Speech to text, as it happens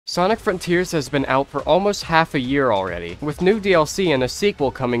Sonic Frontiers has been out for almost half a year already. With new DLC and a sequel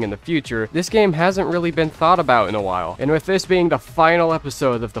coming in the future, this game hasn't really been thought about in a while. And with this being the final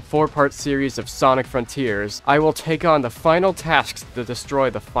episode of the 4-part series of Sonic Frontiers, I will take on the final tasks to destroy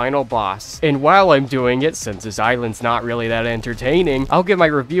the final boss. And while I'm doing it, since this island's not really that entertaining, I'll give my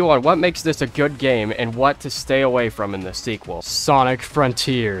review on what makes this a good game and what to stay away from in the sequel. Sonic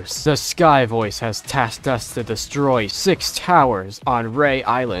Frontiers. The Sky Voice has tasked us to destroy 6 towers on Ray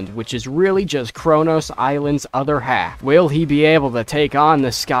Island, which is really just Kronos Island's other half. Will he be able to take on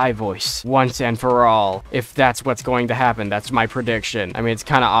the Sky Voice once and for all? If that's what's going to happen, that's my prediction. I mean, it's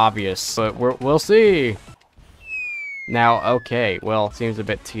kind of obvious, but we'll see. Now, okay, well, seems a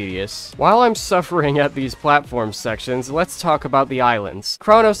bit tedious. While I'm suffering at these platform sections, let's talk about the islands.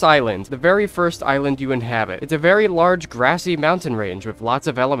 Kronos Island, the very first island you inhabit. It's a very large grassy mountain range with lots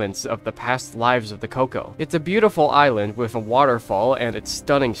of elements of the past lives of the Coco. It's a beautiful island with a waterfall and its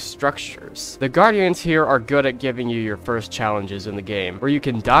stunning structures. The Guardians here are good at giving you your first challenges in the game, where you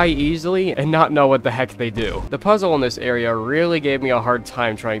can die easily and not know what the heck they do. The puzzle in this area really gave me a hard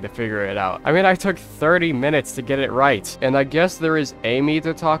time trying to figure it out. I mean, I took 30 minutes to get it right. And I guess there is Amy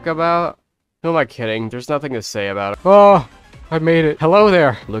to talk about? Who am I kidding? There's nothing to say about it. Oh, I made it. Hello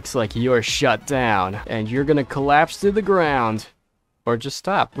there. Looks like you're shut down, and you're gonna collapse to the ground. Or just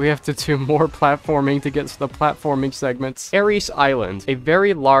stop. We have to do more platforming to get to the platforming segments. Ares Island, a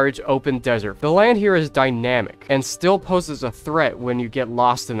very large open desert. The land here is dynamic and still poses a threat when you get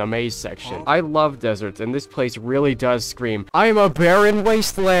lost in a maze section. I love deserts, and this place really does scream, I'm a barren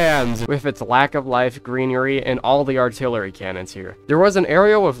wasteland! With its lack of life, greenery, and all the artillery cannons here. There was an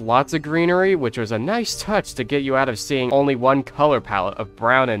area with lots of greenery, which was a nice touch to get you out of seeing only one color palette of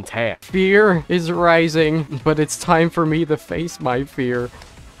brown and tan. Fear is rising, but it's time for me to face my fear.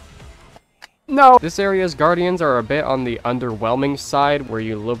 No! This area's guardians are a bit on the underwhelming side, where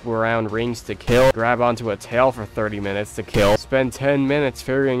you loop around rings to kill, grab onto a tail for 30 minutes to kill, spend 10 minutes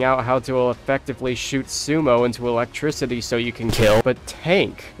figuring out how to effectively shoot sumo into electricity so you can kill. But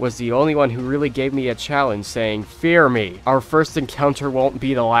Tank was the only one who really gave me a challenge, saying, fear me, our first encounter won't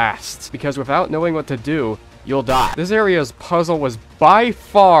be the last, because without knowing what to do, you'll die. This area's puzzle was by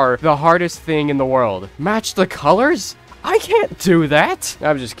far the hardest thing in the world. Match the colors? I can't do that!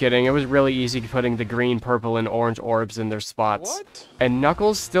 I'm just kidding. It was really easy putting the green, purple, and orange orbs in their spots. What? And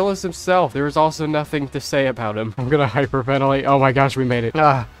Knuckles still is himself. There is also nothing to say about him. I'm gonna hyperventilate. Oh my gosh, we made it.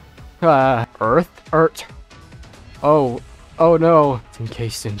 Earth? Oh no. It's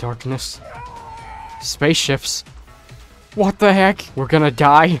encased in darkness. Spaceships. What the heck? We're gonna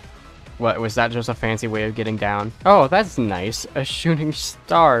die? What, was that just a fancy way of getting down? Oh, that's nice. A shooting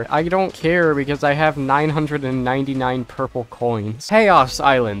star. I don't care because I have 999 purple coins. Chaos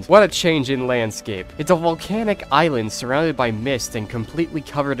Island. What a change in landscape. It's a volcanic island surrounded by mist and completely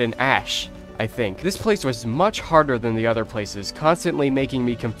covered in ash, I think. This place was much harder than the other places, constantly making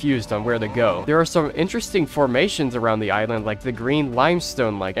me confused on where to go. There are some interesting formations around the island, like the green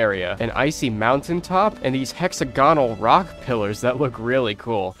limestone-like area, an icy mountaintop, and these hexagonal rock pillars that look really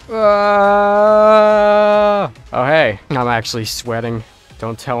cool. Oh hey, I'm actually sweating.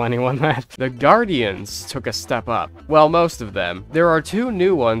 Don't tell anyone that. The Guardians took a step up. Well, most of them. There are 2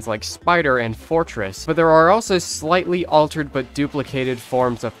 new ones like Spider and Fortress, but there are also slightly altered but duplicated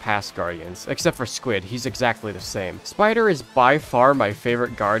forms of past Guardians. Except for Squid, he's exactly the same. Spider is by far my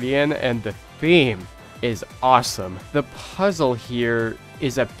favorite Guardian, and the theme is awesome. The puzzle here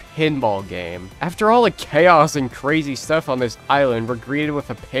is a pinball game. After all the chaos and crazy stuff on this island, we're greeted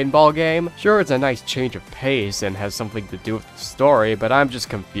with a pinball game? Sure, it's a nice change of pace and has something to do with the story, but I'm just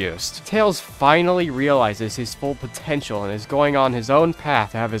confused. Tails finally realizes his full potential and is going on his own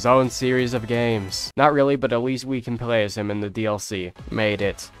path to have his own series of games. Not really, but at least we can play as him in the DLC. Made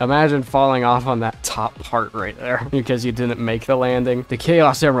it. Imagine falling off on that top part right there because you didn't make the landing. The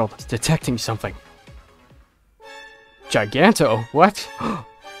Chaos Emerald is detecting something. Giganto? What?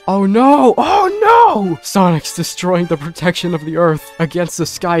 Oh no! Oh no! Sonic's destroying the protection of the Earth against the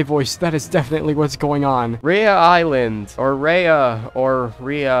Sky Voice. That is definitely what's going on. Rhea Island, or Rhea, or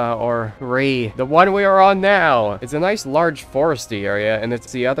Rhea, or Rhea. The one we are on now. It's a nice large foresty area, and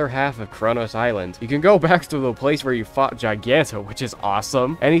it's the other half of Kronos Island. You can go back to the place where you fought Giganto, which is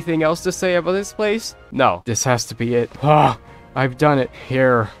awesome. Anything else to say about this place? No. This has to be it. Ah, I've done it.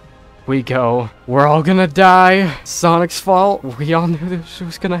 Here we go. We're all gonna die. Sonic's fault. We all knew this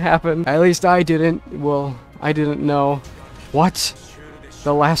was gonna happen. At least I didn't. Well, I didn't know. What?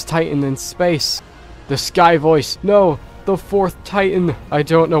 The last Titan in space. The Sky Voice. No, the 4th Titan. I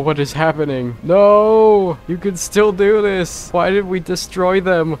don't know what is happening. No, you can still do this. Why did we destroy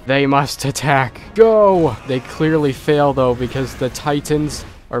them? They must attack. Go. They clearly fail though because the Titans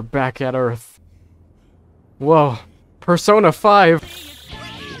are back at Earth. Whoa. Persona 5.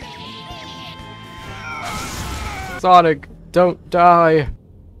 Sonic, don't die.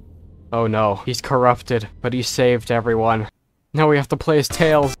 Oh no, he's corrupted, but he saved everyone. Now we have to play as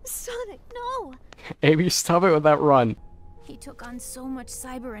Tails. Sonic, no! Amy, stop it with that run. He took on so much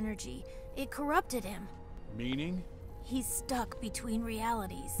cyber energy, it corrupted him. Meaning? He's stuck between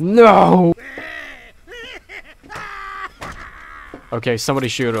realities. No! Okay, somebody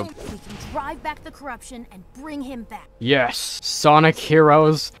shoot him. We can drive back the corruption and bring him back. Yes, Sonic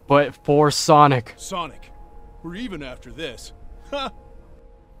Heroes, but for Sonic. Sonic, we're even after this.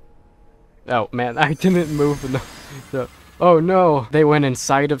 Oh man, I didn't move enough. Oh no, they went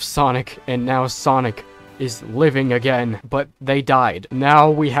inside of Sonic, and now Sonic is living again, but they died. Now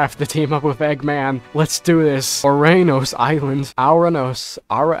we have to team up with Eggman. Let's do this. Oranos Island.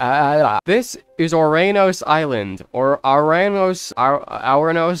 This is Oranos Island, or Auranos,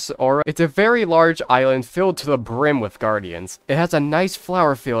 or it's a very large island filled to the brim with guardians. It has a nice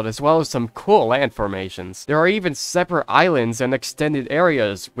flower field as well as some cool land formations. There are even separate islands and extended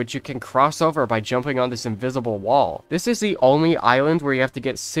areas which you can cross over by jumping on this invisible wall. This is the only island where you have to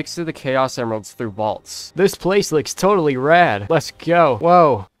get 6 of the Chaos Emeralds through vaults. This place looks totally rad. Let's go.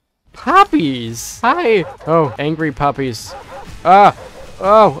 Whoa. Puppies! Hi! Oh, angry puppies. Ah!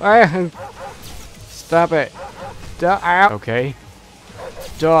 Oh! Stop it. Okay.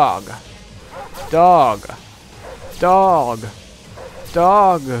 Dog. Dog. Dog.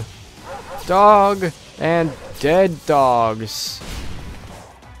 Dog. Dog. And dead dogs.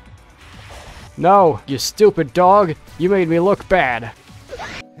 No, you stupid dog. You made me look bad.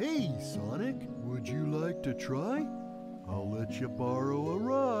 Hey, Sonic, would you like to try? I'll let you borrow a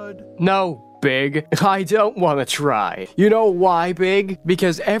rod. No, Big. I don't want to try. You know why, Big?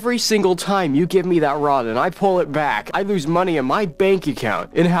 Because every single time you give me that rod and I pull it back, I lose money in my bank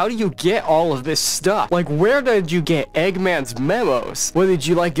account. And how do you get all of this stuff? Like, where did you get Eggman's memos? What, did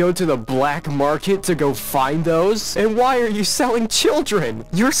you, like, go to the black market to go find those? And why are you selling children?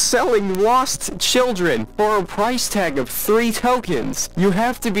 You're selling lost children for a price tag of 3 tokens. You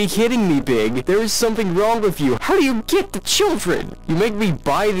have to be kidding me, Big. There is something wrong with you. How do you get the children? You make me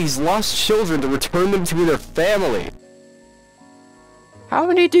buy these lost children to return them to their family. How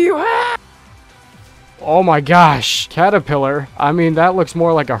many do you have? Oh my gosh, caterpillar. I mean, that looks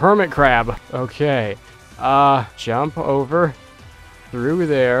more like a hermit crab. Okay. Jump over through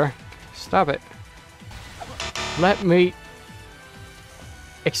there. Stop it. Let me...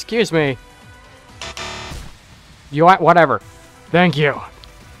 Excuse me. You want whatever. Thank you.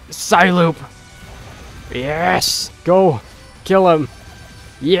 Psyloop. Yes. Go. Kill him.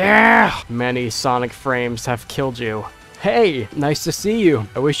 Yeah! Many Sonic frames have killed you. Hey, nice to see you.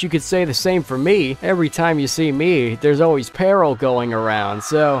 I wish you could say the same for me. Every time you see me, there's always peril going around,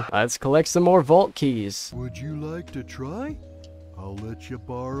 so let's collect some more vault keys. Would you like to try? I'll let you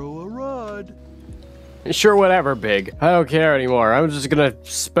borrow a rod. Sure, whatever, Big. I don't care anymore. I'm just gonna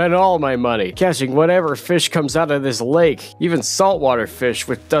spend all my money catching whatever fish comes out of this lake. Even saltwater fish,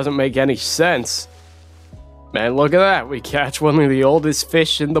 which doesn't make any sense. Man, look at that. We catch one of the oldest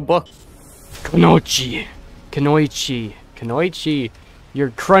fish in the book. Kanoichi. Kanoichi. Kanoichi.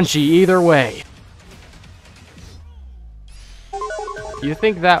 You're crunchy either way. You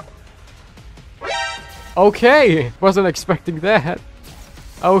think that... Okay. Wasn't expecting that.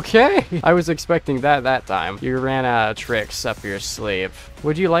 Okay. I was expecting that time. You ran out of tricks up your sleeve.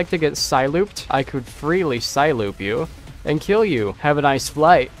 Would you like to get Psylooped? I could freely Psyloop you and kill you. Have a nice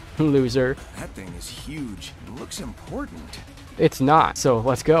flight, loser. That thing is huge. It looks important. It's not, so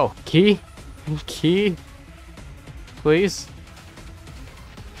let's go. Key? Key? Please?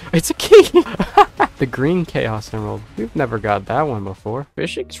 It's a key! The green Chaos Emerald. We've never got that one before.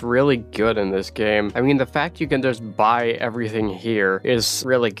 Fishing's really good in this game. I mean, the fact you can just buy everything here is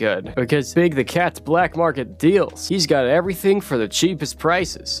really good. Because Big the Cat's black market deals. He's got everything for the cheapest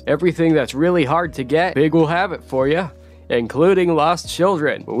prices. Everything that's really hard to get, Big will have it for you. Including lost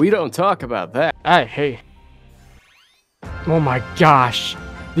children. But we don't talk about that. Hey. Oh my gosh.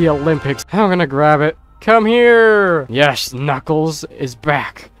 The Olympics. I'm gonna grab it. Come here! Yes, Knuckles is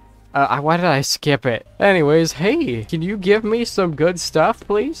back. Why did I skip it? Anyways, hey, can you give me some good stuff,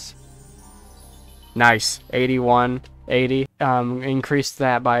 please? Nice. 81, 80. Increased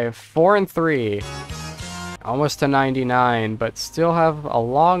that by 4 and 3. Almost to 99, but still have a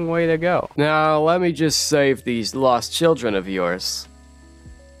long way to go. Now, let me just save these lost children of yours.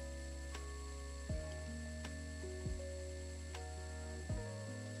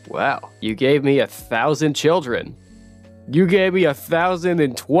 Wow, you gave me 1,000 children. You gave me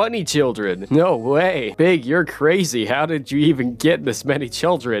 1,020 children. No way. Big, you're crazy. How did you even get this many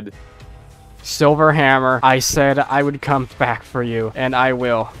children? Silver Hammer, I said I would come back for you, and I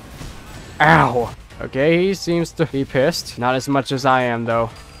will. Ow. Okay, he seems to be pissed. Not as much as I am,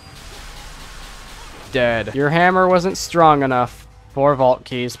 though. Dead. Your hammer wasn't strong enough. 4 vault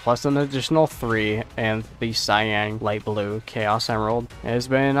keys plus an additional 3, and the cyan light blue chaos emerald has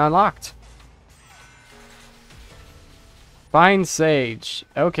been unlocked. Fine sage.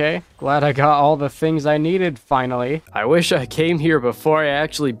 Okay, glad I got all the things I needed finally. I wish I came here before I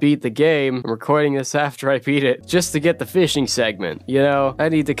actually beat the game. I'm recording this after I beat it just to get the fishing segment. You know, I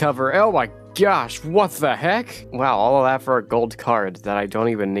need to cover. Oh my gosh, what the heck? Wow, all of that for a gold card that I don't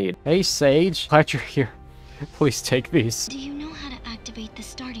even need. Hey Sage, glad you're here. Please take these. Do you know how to activate the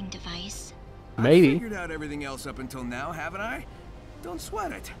starting device? Maybe. I figured out everything else up until now, haven't I? Don't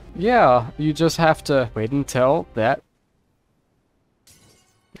sweat it. Yeah, you just have to wait until that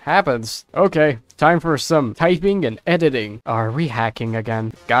happens. Okay, time for some typing and editing. Are we hacking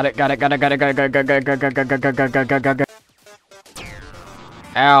again? Got it.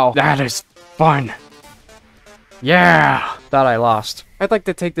 Ow, that is fun. Yeah! Thought I lost. I'd like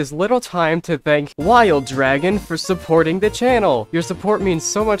to take this little time to thank Wild Dragon for supporting the channel. Your support means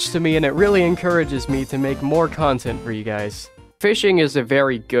so much to me and it really encourages me to make more content for you guys. Fishing is a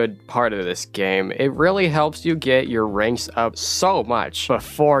very good part of this game. It really helps you get your ranks up so much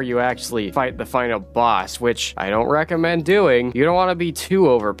before you actually fight the final boss, which I don't recommend doing. You don't want to be too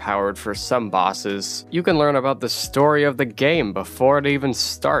overpowered for some bosses. You can learn about the story of the game before it even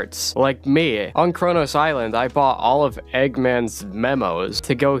starts. Like me, on Kronos Island, I bought all of Eggman's memos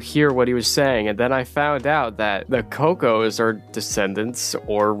to go hear what he was saying, and then I found out that the Cocos are descendants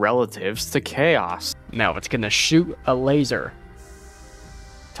or relatives to Chaos. Now it's gonna shoot a laser.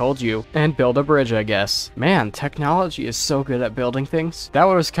 Told you. And build a bridge, I guess. Man, technology is so good at building things. That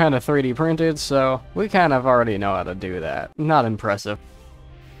was kind of 3D printed, so we kind of already know how to do that. Not impressive.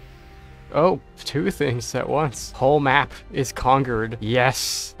 Oh, 2 things at once. Whole map is conquered.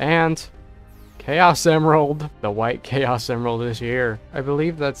 Yes. And Chaos Emerald. The white Chaos Emerald is here. I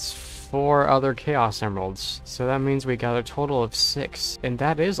believe that's 4 other Chaos Emeralds. So that means we got a total of 6. And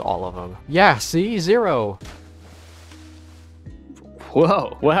that is all of them. Yeah, see? 0.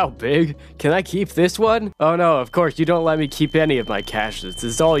 Whoa, wow, Big. Can I keep this one? Oh no, of course, you don't let me keep any of my caches.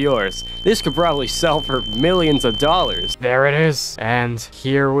 It's all yours. This could probably sell for millions of dollars. There it is. And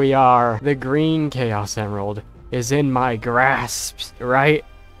here we are. The green Chaos Emerald is in my grasp right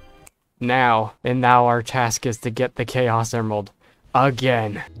now. And now our task is to get the Chaos Emerald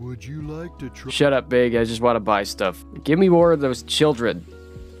again. Would you like to try? Shut up, Big. I just want to buy stuff. Give me more of those children.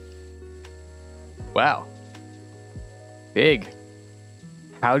 Wow. Big.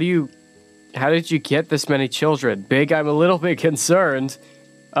 How did you get this many children? Big, I'm a little bit concerned.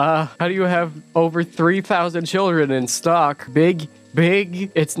 How do you have over 3,000 children in stock? Big,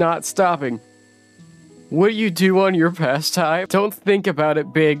 it's not stopping. What do you do on your pastime? Don't think about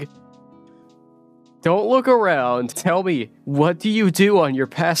it, Big. Don't look around. Tell me, what do you do on your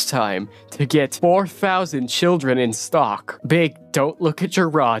pastime to get 4,000 children in stock? Big, don't look at your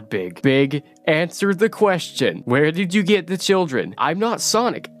rod, Big. Big, answer the question. Where did you get the children? I'm not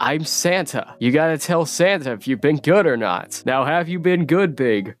Sonic. I'm Santa. You gotta tell Santa if you've been good or not. Now, have you been good,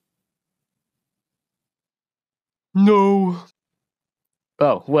 Big? No.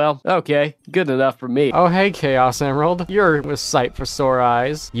 Oh, well, okay. Good enough for me. Oh, hey, Chaos Emerald. You're a sight for sore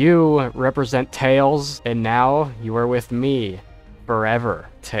eyes. You represent Tails, and now you are with me. Forever,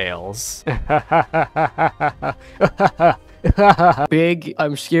 Tails. Big,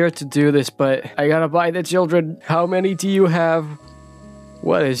 I'm scared to do this, but I gotta buy the children. How many do you have?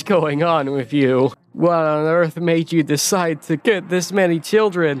 What is going on with you? What on earth made you decide to get this many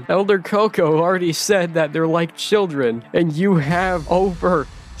children? Elder Coco already said that they're like children, and you have over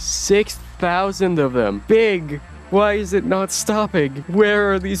 6,000 of them. Big, why is it not stopping?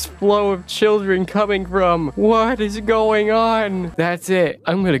 Where are these flow of children coming from? What is going on? That's it.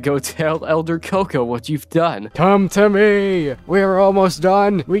 I'm gonna go tell Elder Coco what you've done. Come to me. We're almost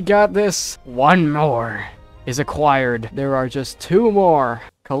done. We got this. 1 more is acquired. There are just 2 more.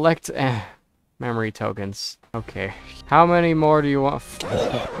 Collect memory tokens. Okay. How many more do you want?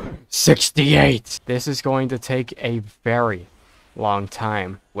 68. This is going to take a very long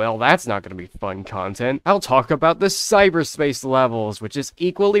time. Well, that's not gonna be fun content. I'll talk about the cyberspace levels, which is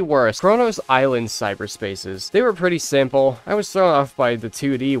equally worse. Chronos Island cyberspaces. They were pretty simple. I was thrown off by the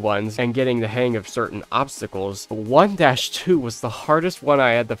 2D ones and getting the hang of certain obstacles. But 1-2 was the hardest one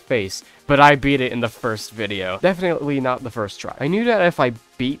I had to face, but I beat it in the first video. Definitely not the first try. I knew that if I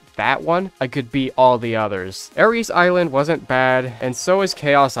beat that one, I could beat all the others. Ares Island wasn't bad, and so is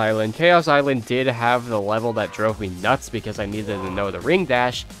Chaos Island. Chaos Island did have the level that drove me nuts because I needed to know the ring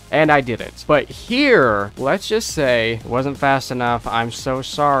dash, and I didn't. But here, let's just say, it wasn't fast enough. I'm so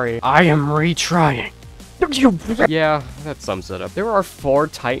sorry. I am retrying. Yeah, that sums it up. There are 4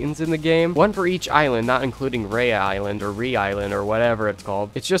 titans in the game, 1 for each island, not including Rhea Island or Re Island or whatever it's called.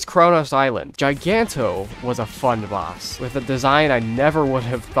 It's just Kronos Island. Giganto was a fun boss, with a design I never would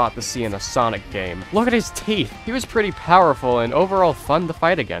have thought to see in a Sonic game. Look at his teeth. He was pretty powerful and overall fun to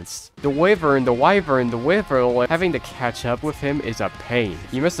fight against. The Wyvern, the Whirl, having to catch up with him is a pain.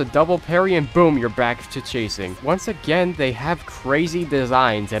 You miss a double parry and boom, you're back to chasing. Once again, they have crazy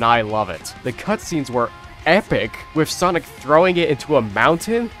designs and I love it. The cutscenes were epic, with Sonic throwing it into a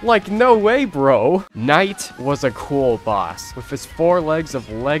mountain? Like, no way, bro. Knight was a cool boss, with his 4 legs of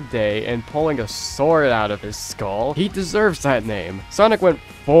leg day and pulling a sword out of his skull. He deserves that name. Sonic went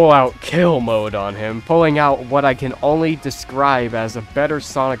full-out kill mode on him, pulling out what I can only describe as a better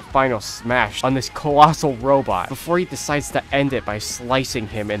Sonic final smash on this colossal robot, before he decides to end it by slicing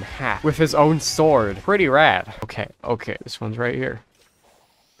him in half with his own sword. Pretty rad. Okay, this one's right here.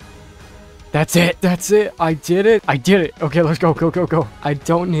 That's it. I did it. Okay, let's go. I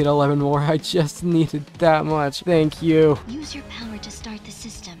don't need 11 more. I just needed that much. Thank you. Use your power to start the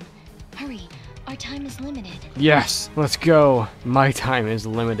system. Hurry, our time is limited. Yes, let's go. My time is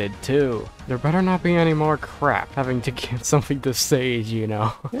limited too. There better not be any more crap having to get something to Sage, you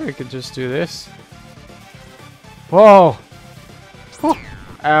know. Yeah, I could just do this. Whoa. Oh.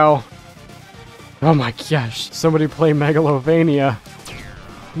 Ow. Oh my gosh. Somebody play Megalovania.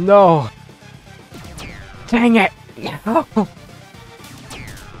 No. Dang it! No! Oh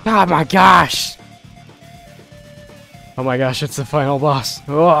my gosh! Oh my gosh, it's the final boss.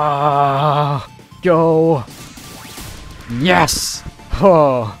 Oh, go! Yes!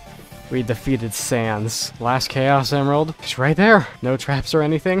 Oh, we defeated Sans. Last Chaos Emerald. It's right there. No traps or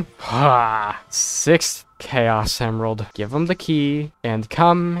anything. Ah, 6th Chaos Emerald. Give him the key and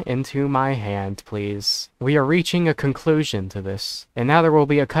come into my hand, please. We are reaching a conclusion to this, and now there will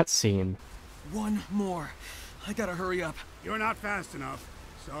be a cutscene. One more. I gotta hurry up. You're not fast enough,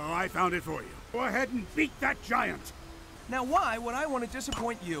 so I found it for you. Go ahead and beat that giant. Now why would I want to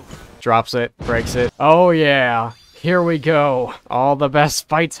disappoint you? Drops it, breaks it. Oh yeah, here we go. All the best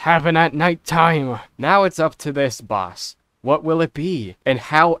fights happen at nighttime. Now it's up to this boss. What will it be? And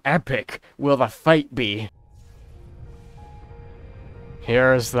how epic will the fight be?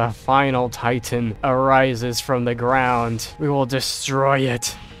 Here's the final Titan arises from the ground. We will destroy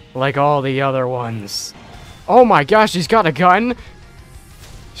it, like all the other ones. Oh my gosh, he's got a gun!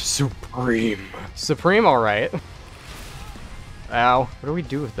 Supreme. Supreme, alright. Ow. What do we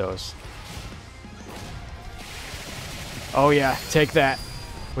do with those? Oh yeah, take that.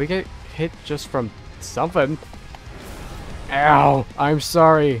 We get hit just from something. Ow. I'm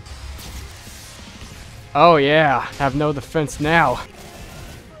sorry. Oh yeah, have no defense now.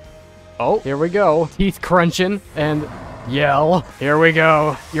 Oh, here we go. Teeth crunching and yell. Here we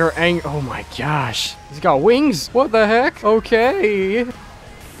go. You're oh my gosh. He's got wings. What the heck? Okay.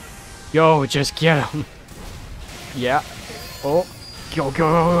 Yo, just get him. Yeah. Oh.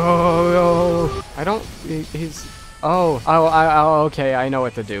 Go. I don't, he's, oh, okay, I know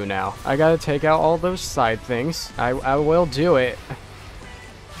what to do now. I gotta take out all those side things. I will do it.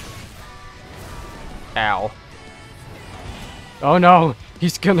 Ow. Oh no,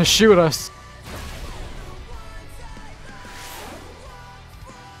 he's gonna shoot us.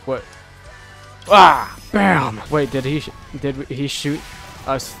 What? Ah! Bam! Wait, did he shoot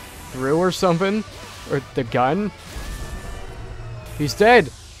us through or something? Or the gun? He's dead!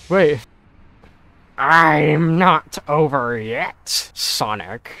 Wait. I'm not over yet,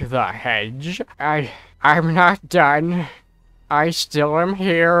 Sonic the Hedge. I'm not done. I still am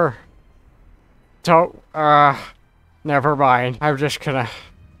here. Don't, never mind. I'm just gonna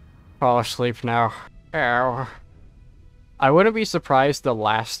fall asleep now. Ow. I wouldn't be surprised the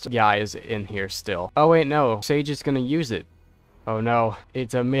last guy is in here still. Oh wait, no. Sage is gonna use it. Oh no.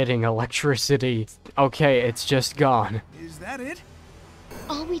 It's emitting electricity. Okay, it's just gone. Is that it?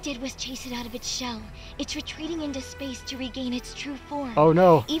 All we did was chase it out of its shell. It's retreating into space to regain its true form. Oh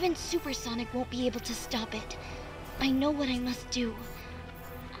no. Even Supersonic won't be able to stop it. I know what I must do.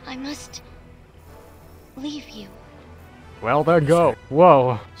 I must leave you. Well, then go.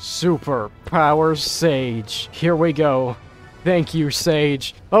 Whoa. Super Power Sage. Here we go. Thank you,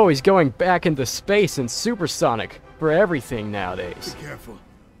 Sage. Oh, he's going back into space and supersonic for everything nowadays. Be careful,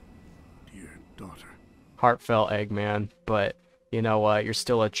 dear daughter. Heartfelt, Eggman, but you know what? You're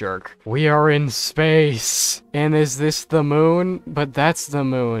still a jerk. We are in space. And is this the moon? But that's the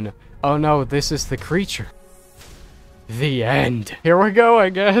moon. Oh no, this is the creature. The end. Here we go, I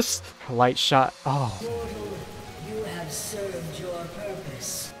guess. Light shot. Oh. You have served your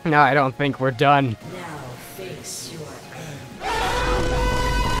purpose. No, I don't think we're done. Now face your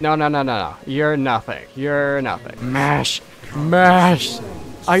No, no, no, no, no. You're nothing. You're nothing. Mash. Mash.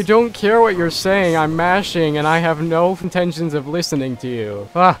 I don't care what you're saying. I'm mashing and I have no intentions of listening to you.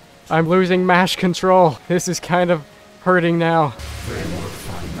 Ah, I'm losing mash control. This is kind of hurting now.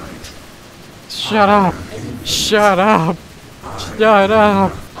 Shut up. Shut up. Shut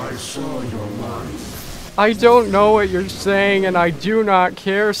up. I saw your life. I don't know what you're saying and I do not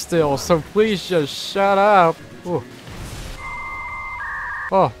care still, so please just shut up. Ooh.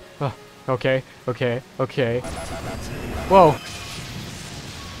 Oh, okay, okay, okay. Whoa.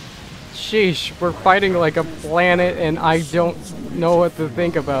 Sheesh, we're fighting like a planet and I don't know what to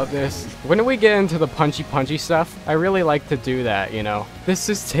think about this. When we get into the punchy stuff, I really like to do that, you know. This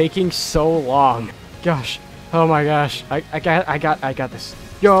is taking so long. Gosh, oh my gosh, I got this.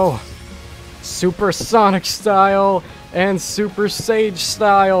 Yo, Supersonic style and Super Sage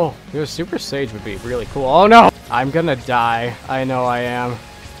style. You know, Super Sage would be really cool. Oh no, I'm gonna die. I know I am.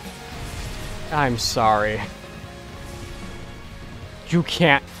 I'm sorry. You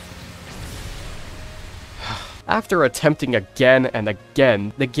can't. After attempting again and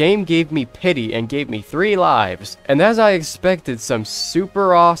again, the game gave me pity and gave me 3 lives. And as I expected some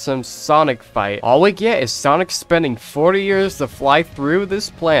super awesome Sonic fight, all we get is Sonic spending 40 years to fly through this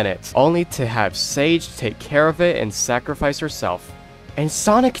planet, only to have Sage take care of it and sacrifice herself. And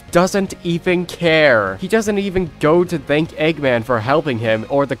Sonic doesn't even care. He doesn't even go to thank Eggman for helping him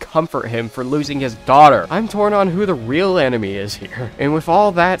or to comfort him for losing his daughter. I'm torn on who the real enemy is here. And with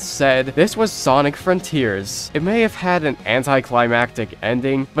all that said, this was Sonic Frontiers. It may have had an anticlimactic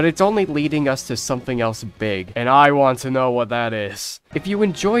ending, but it's only leading us to something else big. And I want to know what that is. If you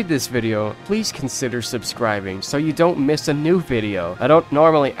enjoyed this video, please consider subscribing so you don't miss a new video. I don't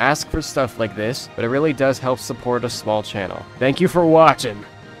normally ask for stuff like this, but it really does help support a small channel. Thank you for watching.